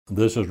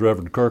This is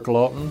Reverend Kirk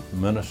Lawton,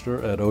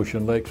 minister at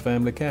Ocean Lakes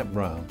Family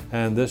Campground,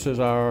 and this is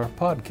our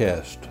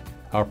podcast.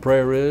 Our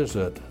prayer is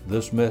that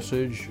this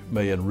message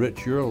may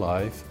enrich your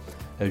life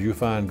as you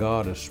find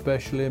God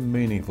especially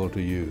meaningful to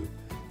you.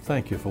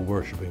 Thank you for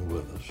worshiping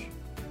with us.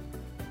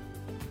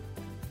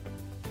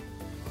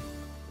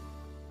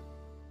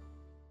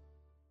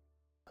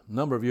 A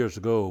number of years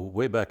ago,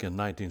 way back in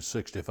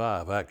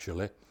 1965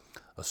 actually,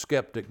 a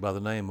skeptic by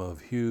the name of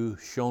Hugh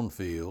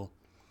Schonfield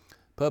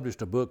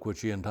published a book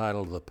which he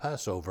entitled The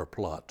Passover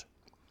Plot.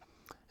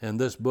 In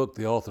this book,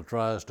 the author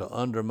tries to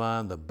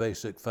undermine the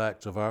basic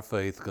facts of our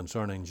faith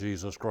concerning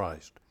Jesus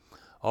Christ,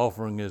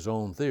 offering his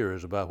own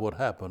theories about what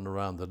happened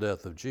around the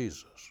death of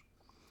Jesus.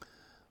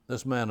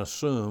 This man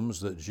assumes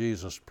that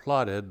Jesus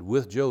plotted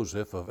with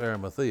Joseph of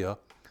Arimathea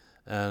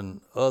and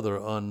other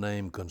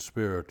unnamed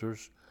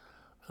conspirators,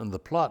 and the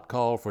plot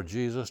called for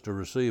Jesus to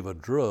receive a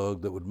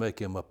drug that would make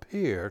him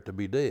appear to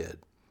be dead.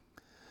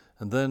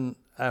 And then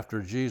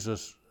after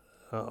Joseph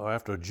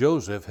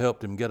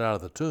helped him get out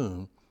of the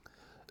tomb,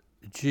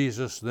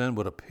 Jesus then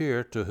would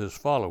appear to his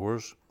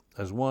followers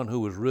as one who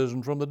was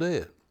risen from the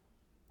dead.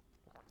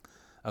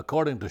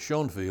 According to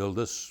Schonfield,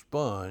 this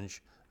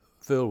sponge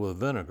filled with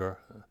vinegar,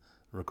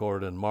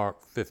 recorded in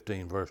Mark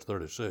 15, verse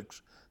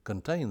 36,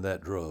 contained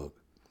that drug.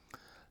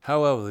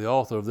 However, the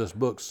author of this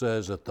book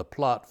says that the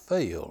plot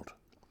failed,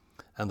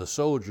 and the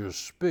soldier's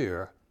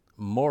spear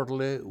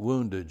mortally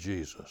wounded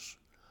Jesus.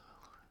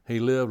 He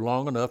lived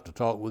long enough to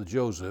talk with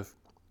Joseph,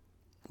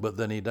 but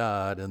then he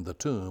died in the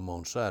tomb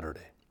on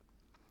Saturday.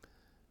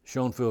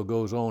 Schonfield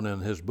goes on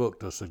in his book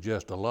to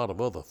suggest a lot of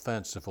other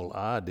fanciful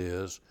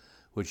ideas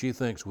which he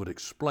thinks would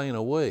explain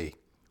away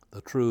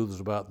the truths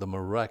about the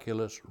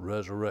miraculous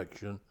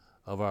resurrection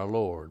of our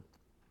Lord.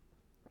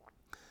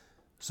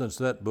 Since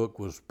that book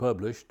was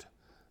published,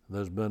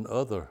 there's been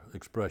other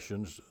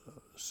expressions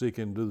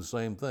seeking to do the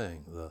same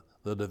thing.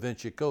 The Da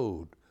Vinci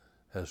Code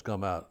has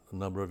come out a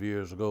number of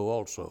years ago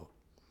also.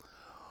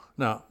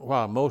 Now,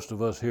 while most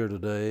of us here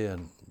today,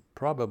 and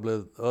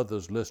probably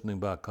others listening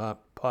by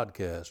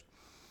podcast,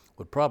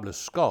 would probably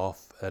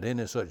scoff at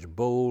any such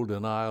bold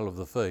denial of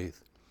the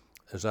faith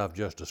as I've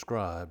just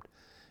described,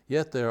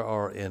 yet there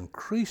are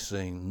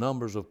increasing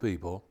numbers of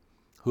people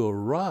who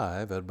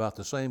arrive at about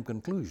the same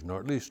conclusion, or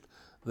at least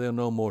they're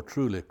no more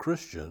truly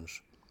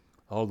Christians,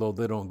 although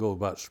they don't go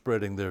about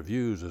spreading their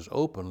views as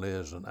openly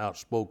as an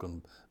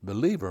outspoken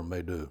believer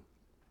may do.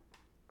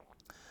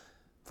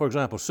 For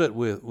example, sit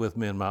with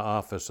me in my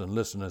office and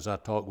listen as I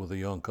talk with a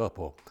young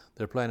couple.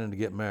 They're planning to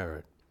get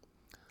married.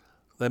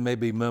 They may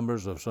be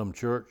members of some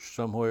church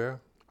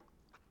somewhere.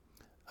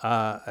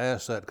 I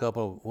ask that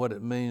couple what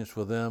it means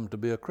for them to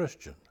be a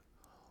Christian.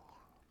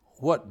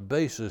 What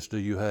basis do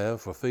you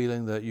have for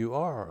feeling that you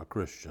are a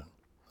Christian,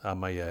 I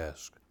may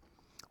ask.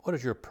 What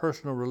is your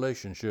personal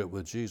relationship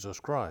with Jesus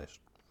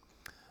Christ?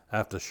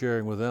 After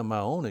sharing with them my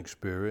own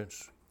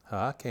experience,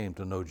 how I came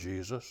to know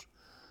Jesus,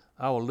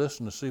 I will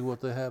listen to see what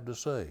they have to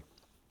say.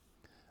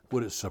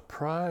 Would it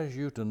surprise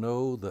you to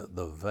know that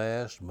the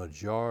vast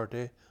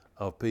majority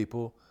of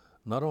people,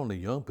 not only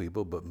young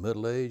people, but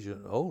middle-aged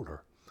and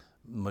older,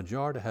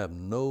 majority have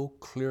no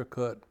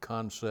clear-cut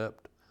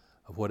concept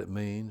of what it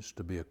means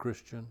to be a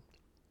Christian?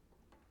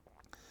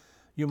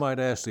 You might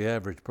ask the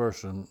average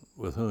person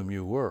with whom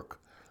you work,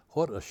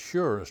 what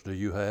assurance do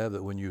you have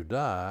that when you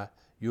die,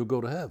 you'll go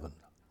to heaven?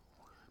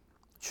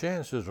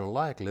 Chances are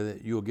likely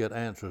that you'll get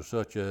answers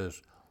such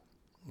as,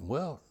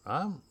 well,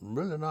 I'm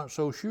really not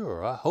so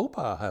sure. I hope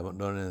I haven't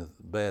done any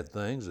bad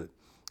things that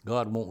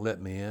God won't let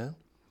me in.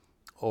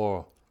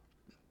 Or,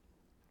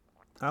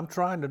 I'm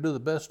trying to do the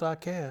best I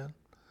can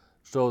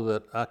so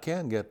that I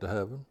can get to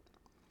heaven.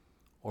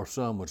 Or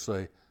some would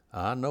say,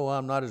 I know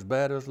I'm not as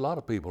bad as a lot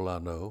of people I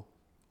know.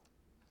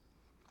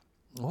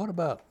 What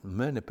about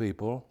many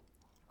people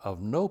of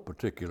no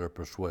particular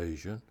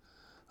persuasion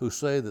who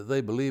say that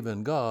they believe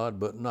in God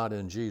but not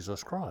in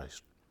Jesus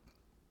Christ?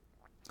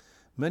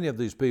 Many of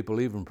these people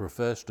even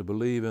profess to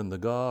believe in the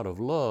God of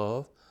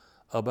love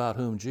about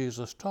whom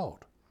Jesus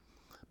taught,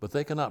 but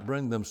they cannot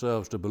bring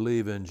themselves to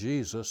believe in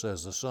Jesus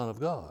as the Son of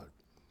God.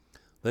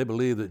 They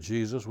believe that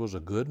Jesus was a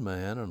good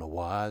man and a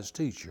wise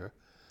teacher,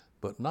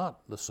 but not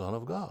the Son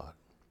of God.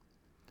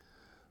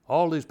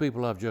 All these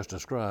people I've just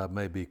described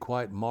may be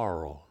quite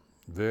moral,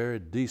 very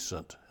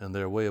decent in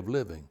their way of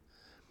living,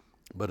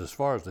 but as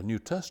far as the New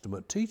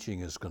Testament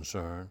teaching is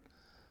concerned,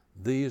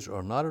 these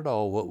are not at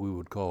all what we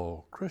would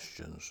call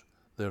Christians.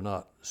 They're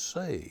not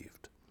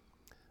saved.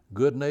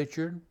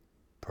 Good-natured,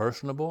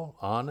 personable,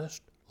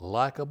 honest,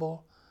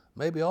 likable,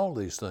 maybe all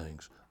these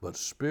things, but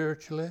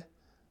spiritually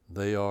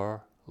they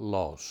are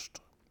lost.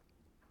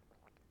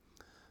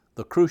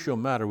 The crucial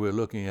matter we're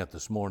looking at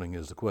this morning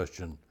is the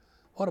question,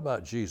 what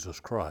about Jesus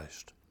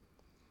Christ?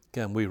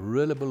 Can we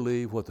really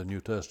believe what the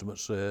New Testament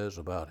says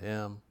about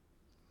him?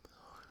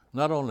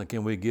 Not only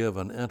can we give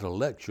an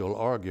intellectual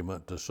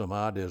argument to some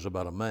ideas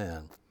about a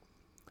man,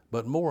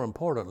 but more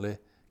importantly,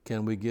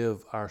 can we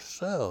give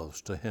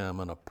ourselves to him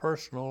in a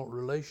personal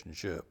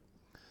relationship,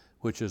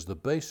 which is the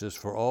basis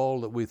for all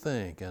that we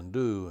think and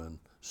do and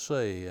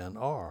say and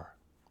are.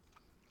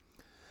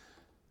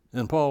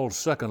 In Paul's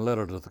second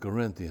letter to the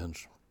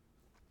Corinthians,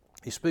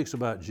 he speaks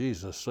about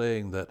Jesus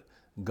saying that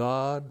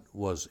God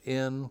was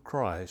in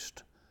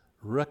Christ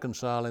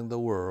reconciling the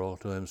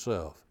world to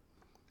himself.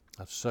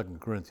 That's 2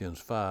 Corinthians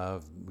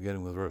 5,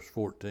 beginning with verse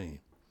 14.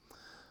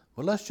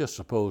 But let's just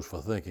suppose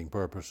for thinking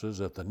purposes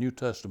that the New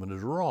Testament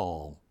is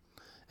wrong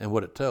in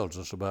what it tells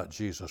us about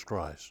Jesus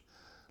Christ.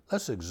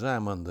 Let's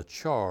examine the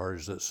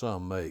charge that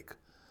some make,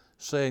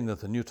 saying that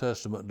the New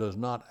Testament does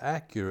not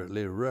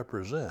accurately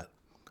represent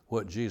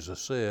what Jesus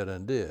said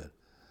and did,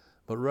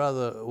 but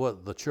rather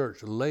what the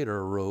church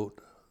later wrote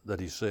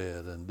that he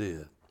said and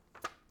did.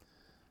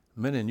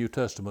 Many New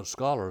Testament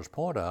scholars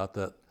point out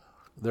that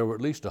there were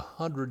at least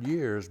 100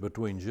 years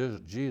between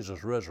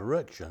Jesus'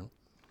 resurrection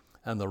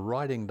and the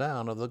writing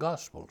down of the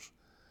Gospels.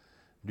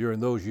 During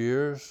those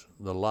years,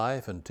 the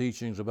life and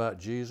teachings about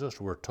Jesus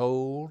were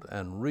told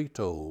and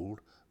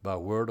retold by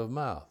word of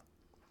mouth.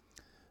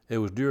 It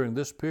was during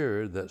this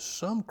period that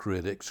some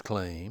critics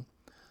claim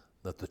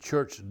that the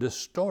church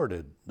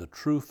distorted the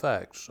true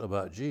facts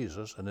about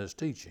Jesus and his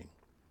teaching.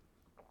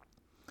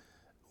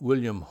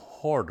 William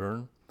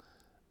Hordern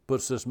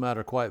puts this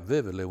matter quite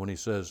vividly when he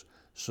says,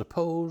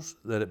 "Suppose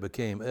that it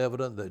became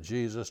evident that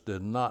Jesus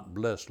did not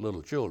bless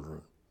little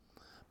children,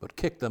 but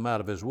kicked them out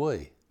of his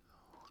way.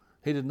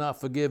 He did not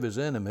forgive his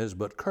enemies,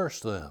 but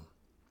cursed them.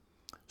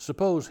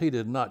 Suppose he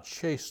did not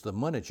chase the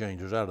money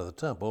changers out of the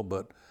temple,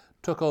 but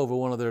took over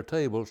one of their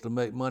tables to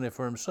make money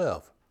for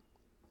himself.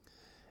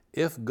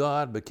 If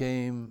God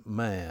became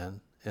man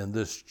and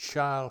this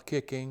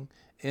child-kicking,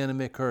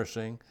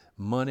 enemy-cursing,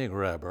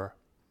 money-grabber,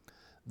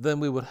 then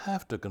we would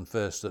have to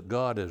confess that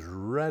God is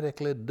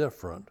radically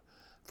different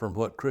from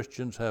what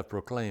Christians have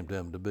proclaimed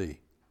him to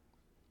be."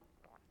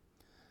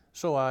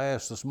 So I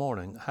ask this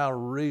morning, how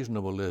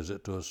reasonable is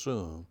it to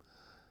assume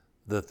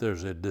that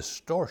there's a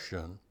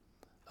distortion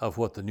of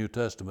what the New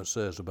Testament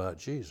says about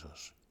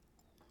Jesus?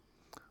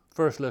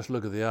 First, let's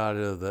look at the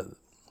idea that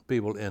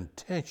people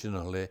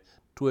intentionally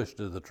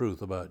twisted the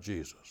truth about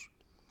Jesus.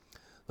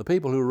 The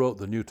people who wrote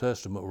the New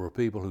Testament were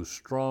people who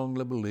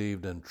strongly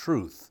believed in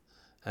truth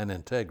and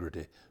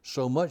integrity,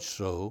 so much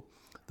so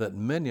that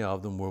many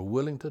of them were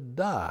willing to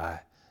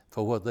die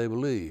for what they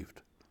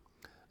believed.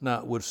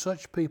 Now, would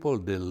such people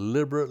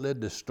deliberately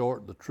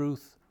distort the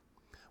truth?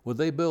 Would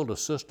they build a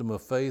system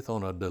of faith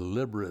on a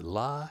deliberate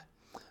lie?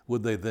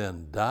 Would they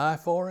then die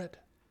for it?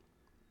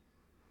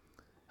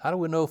 How do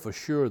we know for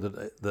sure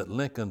that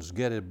Lincoln's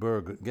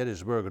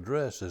Gettysburg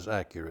Address is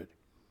accurate?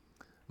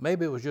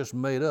 Maybe it was just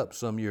made up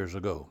some years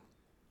ago.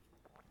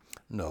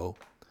 No,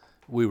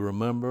 we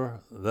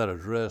remember that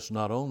address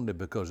not only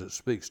because it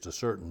speaks to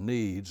certain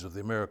needs of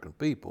the American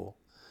people,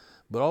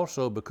 but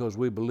also because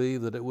we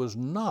believe that it was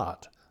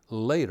not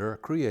later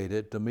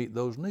created to meet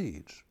those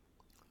needs.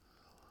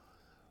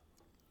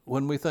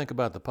 When we think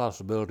about the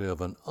possibility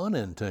of an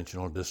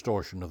unintentional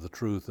distortion of the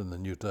truth in the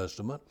New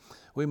Testament,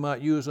 we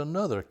might use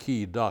another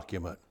key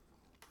document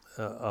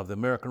of the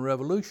American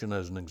Revolution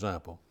as an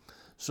example.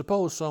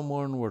 Suppose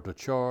someone were to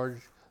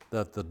charge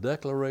that the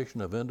Declaration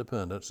of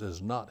Independence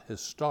is not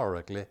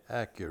historically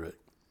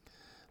accurate.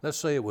 Let's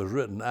say it was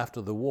written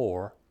after the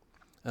war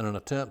in an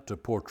attempt to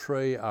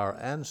portray our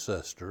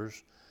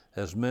ancestors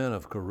as men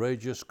of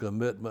courageous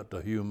commitment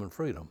to human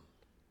freedom.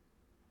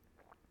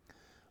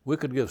 We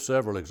could give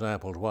several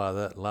examples why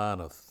that line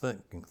of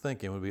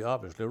thinking would be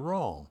obviously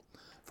wrong.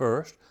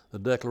 First, the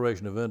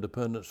Declaration of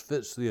Independence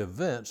fits the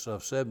events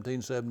of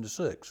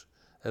 1776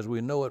 as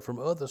we know it from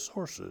other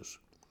sources.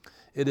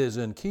 It is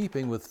in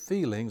keeping with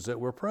feelings that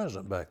were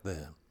present back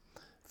then,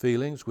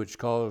 feelings which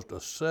caused a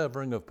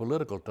severing of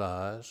political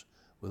ties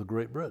with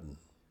Great Britain.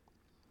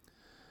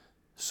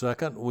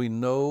 Second,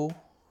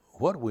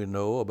 what we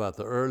know about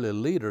the early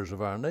leaders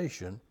of our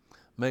nation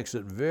makes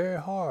it very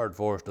hard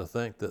for us to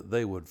think that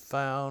they would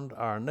found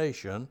our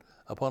nation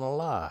upon a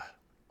lie.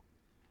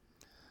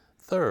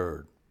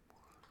 Third,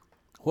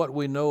 what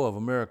we know of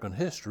American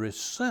history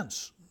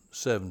since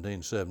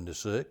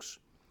 1776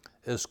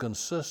 is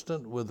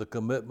consistent with the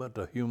commitment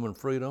to human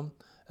freedom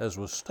as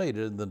was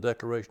stated in the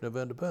Declaration of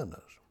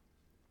Independence.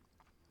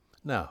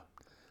 Now,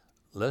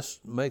 let's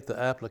make the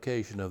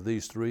application of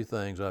these three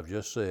things I've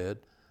just said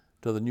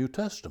to the New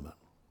Testament.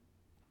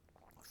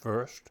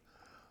 First,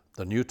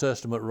 the New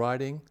Testament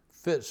writing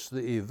fits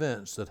the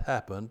events that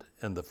happened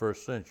in the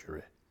first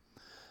century.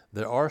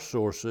 There are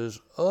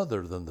sources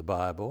other than the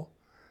Bible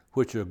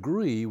which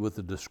agree with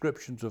the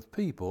descriptions of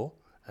people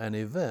and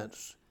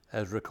events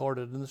as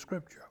recorded in the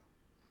Scripture.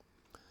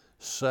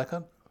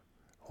 Second,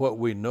 what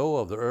we know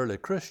of the early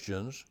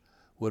Christians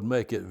would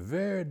make it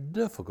very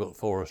difficult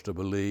for us to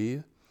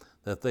believe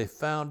that they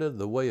founded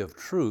the way of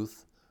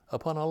truth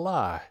upon a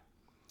lie,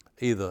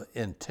 either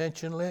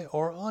intentionally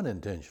or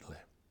unintentionally.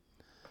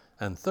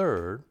 And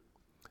third,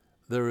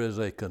 there is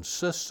a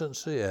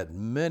consistency at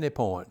many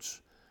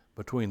points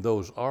between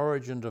those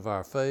origins of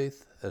our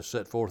faith as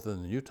set forth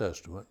in the New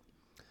Testament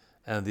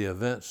and the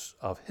events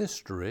of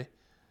history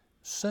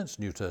since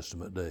New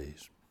Testament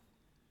days.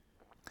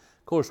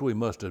 Of course, we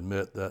must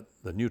admit that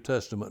the New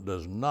Testament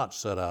does not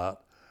set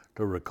out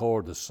to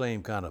record the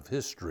same kind of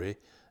history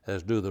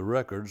as do the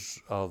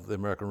records of the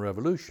American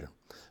Revolution.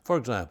 For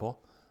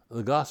example,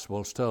 the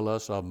Gospels tell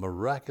us of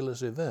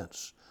miraculous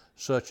events,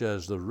 such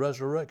as the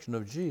resurrection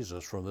of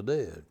Jesus from the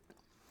dead.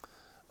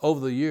 Over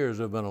the years,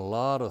 there have been a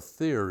lot of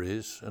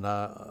theories, and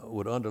I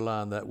would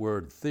underline that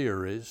word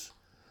theories,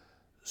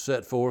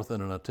 set forth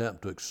in an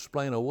attempt to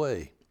explain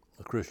away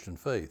the Christian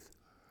faith.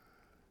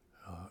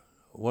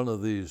 One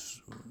of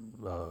these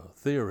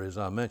theories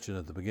I mentioned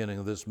at the beginning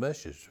of this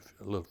message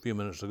a few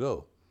minutes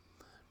ago.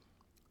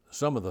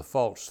 Some of the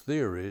false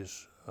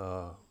theories,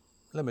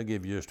 let me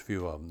give you just a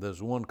few of them.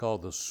 There's one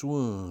called the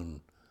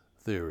swoon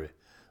theory.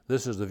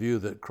 This is the view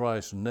that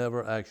Christ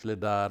never actually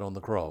died on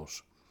the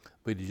cross,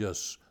 but he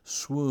just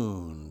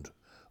swooned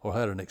or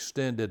had an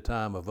extended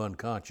time of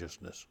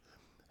unconsciousness,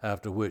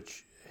 after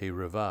which he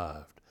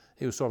revived.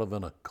 He was sort of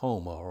in a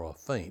coma or a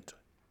faint.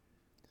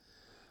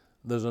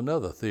 There's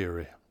another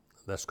theory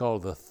that's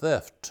called the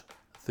theft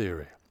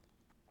theory.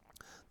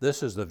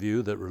 This is the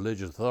view that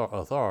religious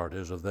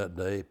authorities of that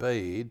day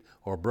paid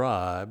or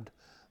bribed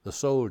the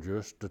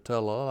soldiers to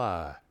tell a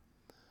lie.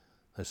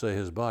 They say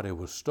his body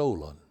was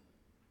stolen.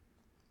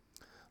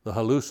 The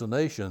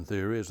hallucination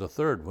theory is the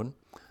third one,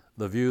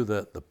 the view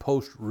that the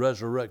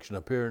post-resurrection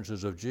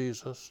appearances of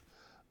Jesus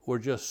were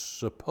just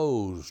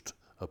supposed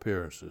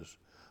appearances.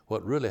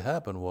 What really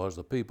happened was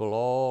the people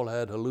all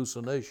had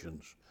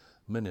hallucinations,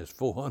 many as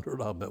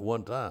 400 of them at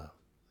one time.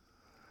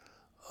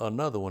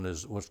 Another one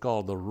is what's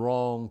called the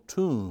wrong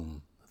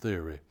tomb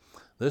theory.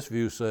 This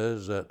view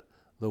says that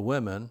the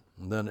women,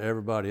 and then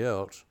everybody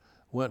else,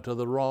 went to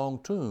the wrong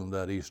tomb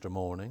that Easter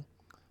morning,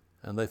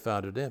 and they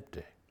found it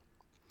empty.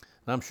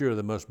 And I'm sure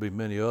there must be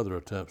many other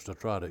attempts to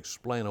try to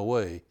explain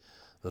away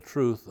the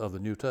truth of the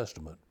New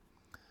Testament.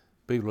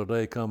 People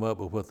today come up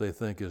with what they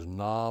think is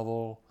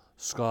novel,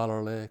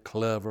 scholarly,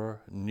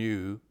 clever,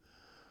 new,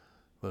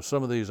 but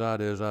some of these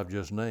ideas I've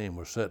just named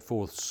were set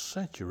forth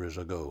centuries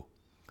ago,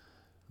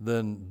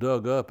 then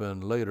dug up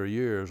in later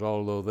years,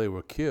 although they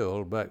were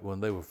killed back when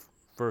they were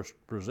first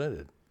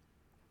presented.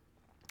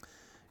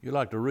 You'd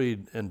like to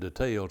read in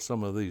detail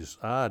some of these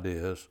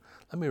ideas.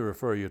 Let me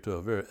refer you to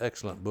a very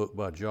excellent book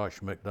by Josh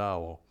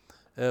McDowell,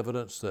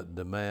 Evidence That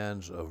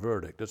Demands a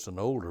Verdict. It's an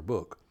older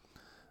book,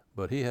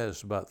 but he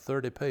has about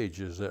 30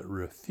 pages that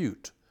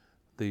refute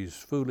these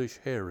foolish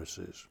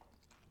heresies.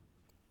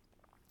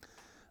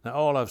 Now,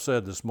 all I've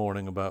said this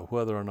morning about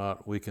whether or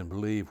not we can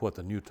believe what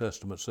the New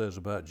Testament says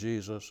about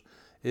Jesus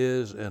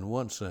is, in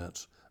one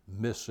sense,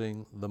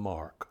 missing the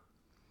mark.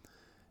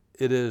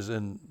 It is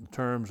in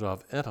terms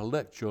of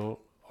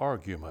intellectual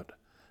argument,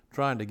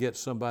 trying to get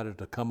somebody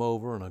to come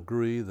over and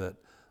agree that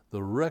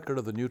the record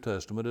of the New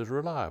Testament is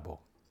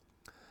reliable.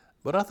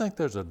 But I think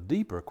there's a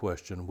deeper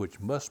question which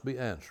must be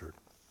answered.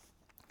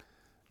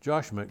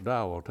 Josh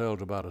McDowell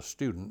tells about a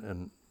student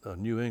in a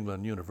New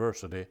England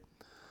university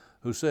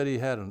who said he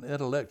had an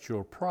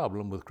intellectual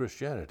problem with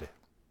Christianity.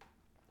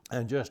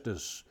 And just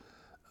as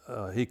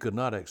he could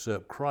not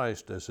accept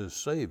Christ as his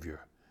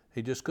Savior,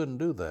 he just couldn't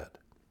do that.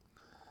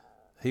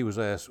 He was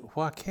asked,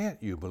 "Why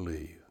can't you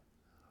believe?"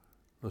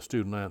 The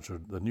student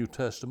answered, "The New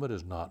Testament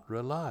is not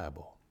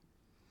reliable."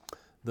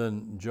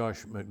 Then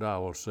Josh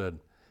McDowell said,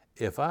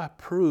 "If I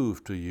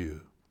prove to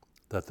you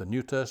that the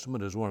New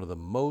Testament is one of the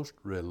most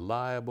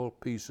reliable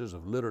pieces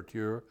of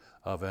literature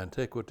of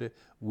antiquity,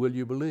 will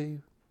you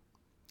believe?"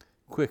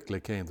 Quickly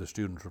came the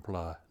student's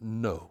reply,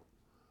 "No."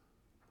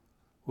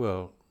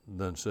 "Well,"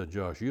 then said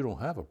Josh, "you don't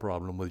have a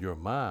problem with your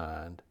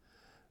mind.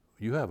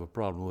 You have a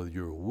problem with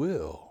your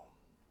will."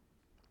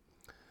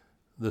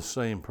 This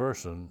same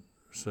person,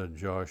 said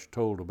Josh,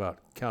 told about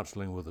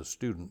counseling with a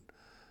student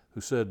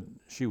who said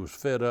she was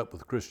fed up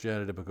with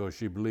Christianity because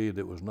she believed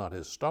it was not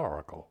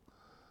historical.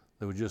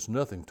 There was just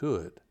nothing to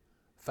it,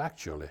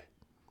 factually.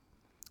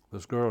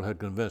 This girl had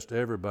convinced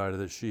everybody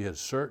that she had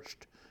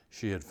searched,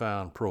 she had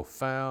found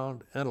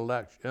profound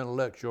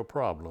intellectual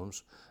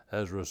problems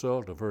as a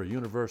result of her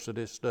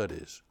university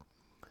studies.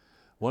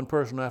 One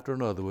person after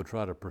another would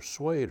try to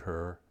persuade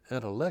her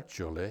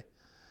intellectually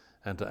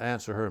and to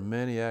answer her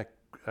many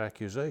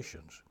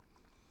accusations.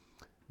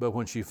 But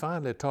when she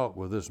finally talked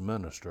with this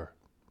minister,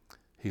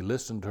 he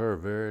listened to her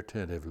very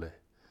attentively,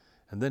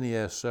 and then he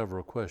asked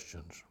several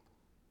questions.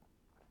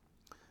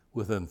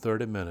 Within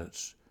 30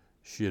 minutes,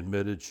 she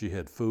admitted she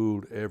had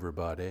fooled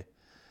everybody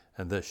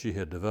and that she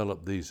had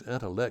developed these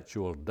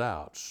intellectual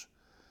doubts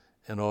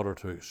in order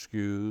to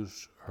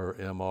excuse her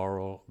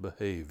immoral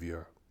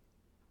behavior.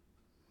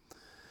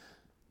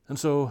 And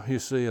so, you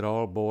see, it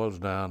all boils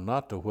down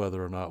not to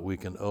whether or not we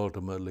can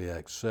ultimately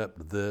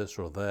accept this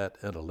or that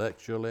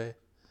intellectually,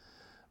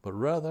 but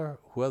rather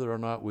whether or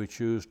not we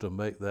choose to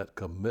make that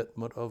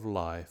commitment of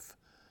life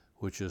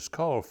which is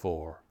called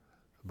for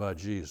by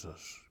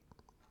Jesus.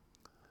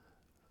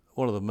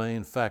 One of the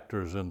main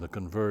factors in the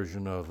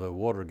conversion of the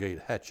Watergate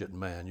hatchet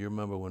man, you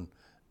remember when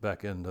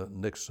back in the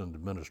Nixon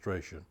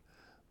administration,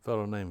 a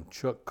fellow named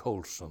Chuck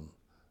Colson,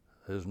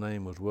 his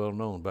name was well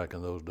known back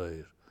in those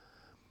days.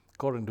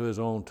 According to his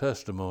own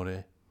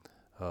testimony,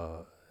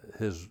 a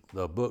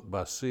book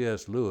by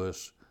C.S.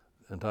 Lewis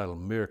entitled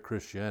Mere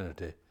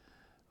Christianity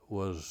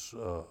was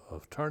a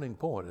turning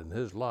point in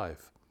his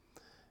life.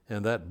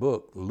 In that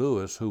book,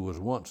 Lewis, who was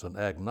once an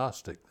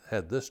agnostic,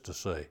 had this to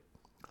say: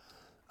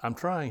 I'm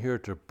trying here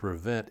to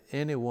prevent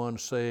anyone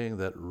saying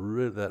that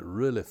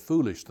really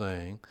foolish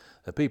thing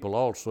that people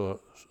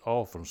also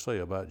often say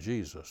about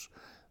Jesus.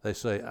 They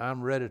say,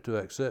 I'm ready to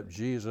accept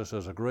Jesus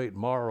as a great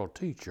moral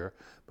teacher,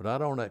 but I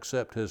don't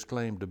accept his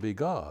claim to be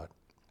God.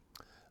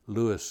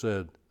 Lewis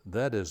said,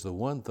 that is the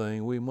one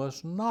thing we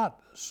must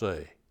not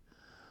say.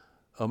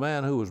 A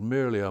man who was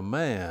merely a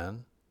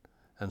man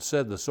and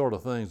said the sort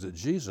of things that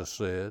Jesus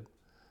said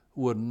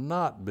would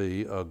not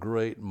be a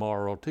great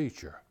moral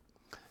teacher.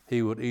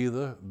 He would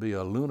either be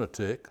a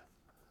lunatic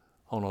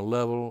on a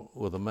level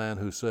with a man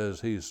who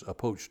says he's a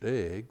poached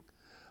egg,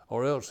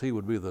 or else he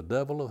would be the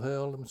devil of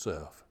hell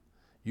himself.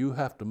 You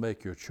have to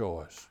make your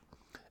choice.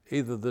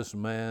 Either this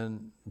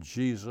man,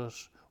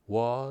 Jesus,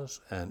 was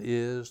and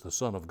is the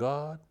Son of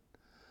God,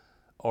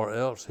 or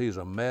else he's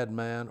a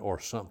madman or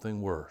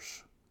something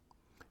worse.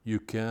 You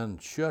can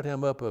shut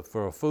him up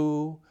for a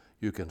fool,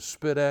 you can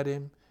spit at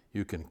him,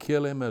 you can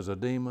kill him as a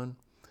demon,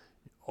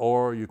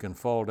 or you can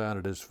fall down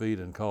at his feet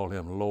and call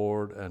him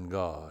Lord and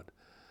God.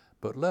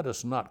 But let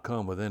us not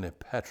come with any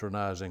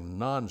patronizing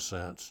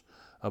nonsense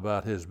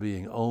about his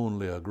being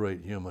only a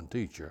great human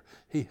teacher.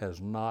 He has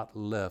not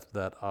left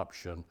that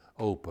option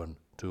open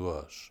to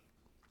us.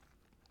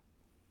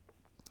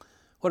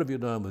 What have you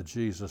done with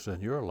Jesus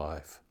in your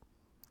life?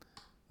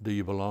 Do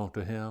you belong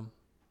to him?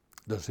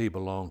 Does he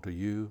belong to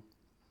you?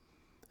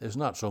 It's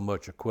not so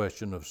much a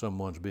question of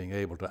someone's being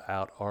able to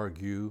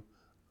out-argue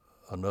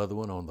another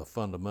one on the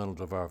fundamentals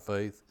of our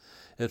faith.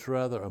 It's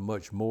rather a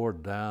much more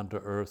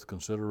down-to-earth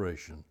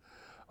consideration.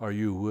 Are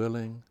you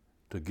willing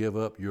to give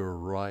up your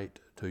right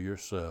to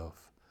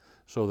yourself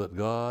so that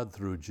God,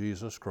 through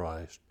Jesus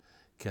Christ,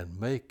 can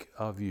make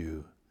of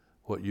you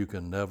what you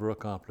can never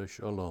accomplish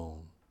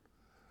alone?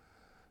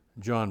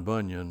 John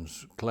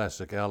Bunyan's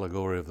classic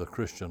allegory of the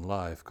Christian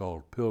life,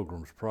 called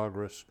Pilgrim's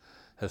Progress,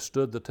 has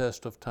stood the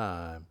test of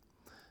time,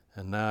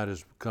 and now it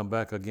has come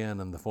back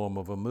again in the form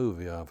of a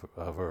movie, I've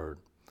heard.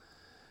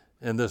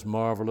 In this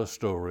marvelous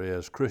story,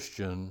 as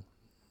Christian,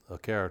 a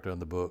character in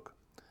the book,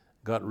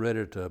 got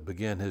ready to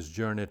begin his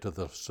journey to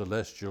the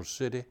celestial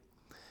city,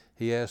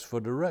 he asked for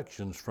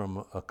directions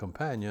from a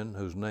companion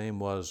whose name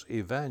was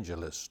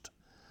Evangelist.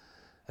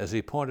 As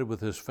he pointed with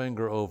his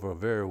finger over a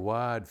very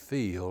wide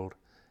field,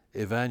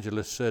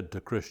 Evangelist said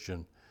to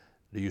Christian,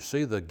 "Do you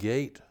see the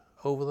gate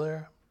over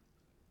there?"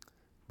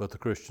 But the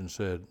Christian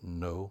said,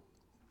 "No."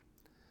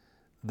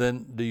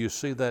 "Then do you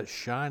see that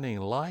shining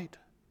light?"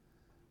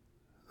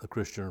 The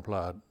Christian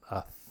replied,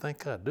 "I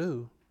think I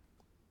do."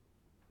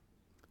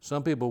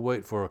 Some people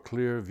wait for a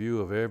clear view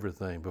of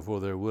everything before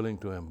they're willing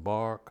to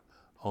embark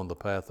on the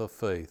path of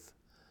faith.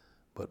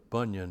 But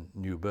Bunyan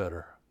knew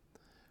better.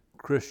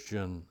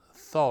 Christian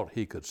thought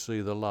he could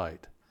see the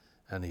light,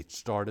 and he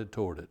started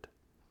toward it.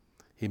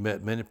 He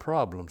met many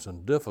problems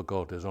and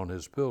difficulties on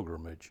his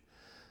pilgrimage,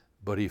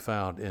 but he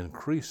found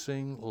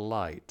increasing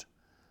light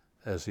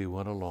as he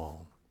went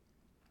along.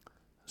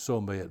 So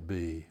may it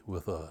be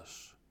with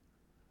us.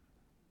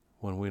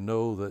 When we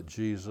know that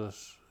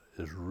Jesus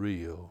is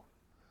real,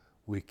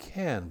 we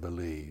can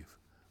believe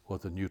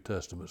what the New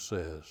Testament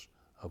says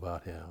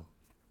about him.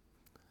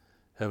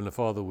 Heavenly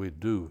Father, we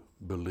do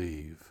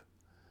believe.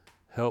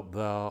 Help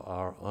thou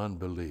our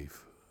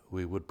unbelief,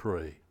 we would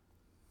pray.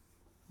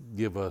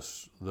 Give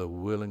us the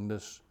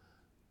willingness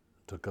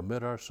to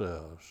commit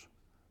ourselves,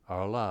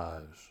 our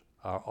lives,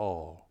 our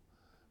all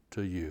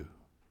to you.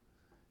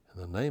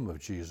 In the name of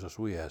Jesus,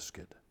 we ask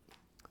it.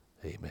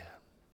 Amen.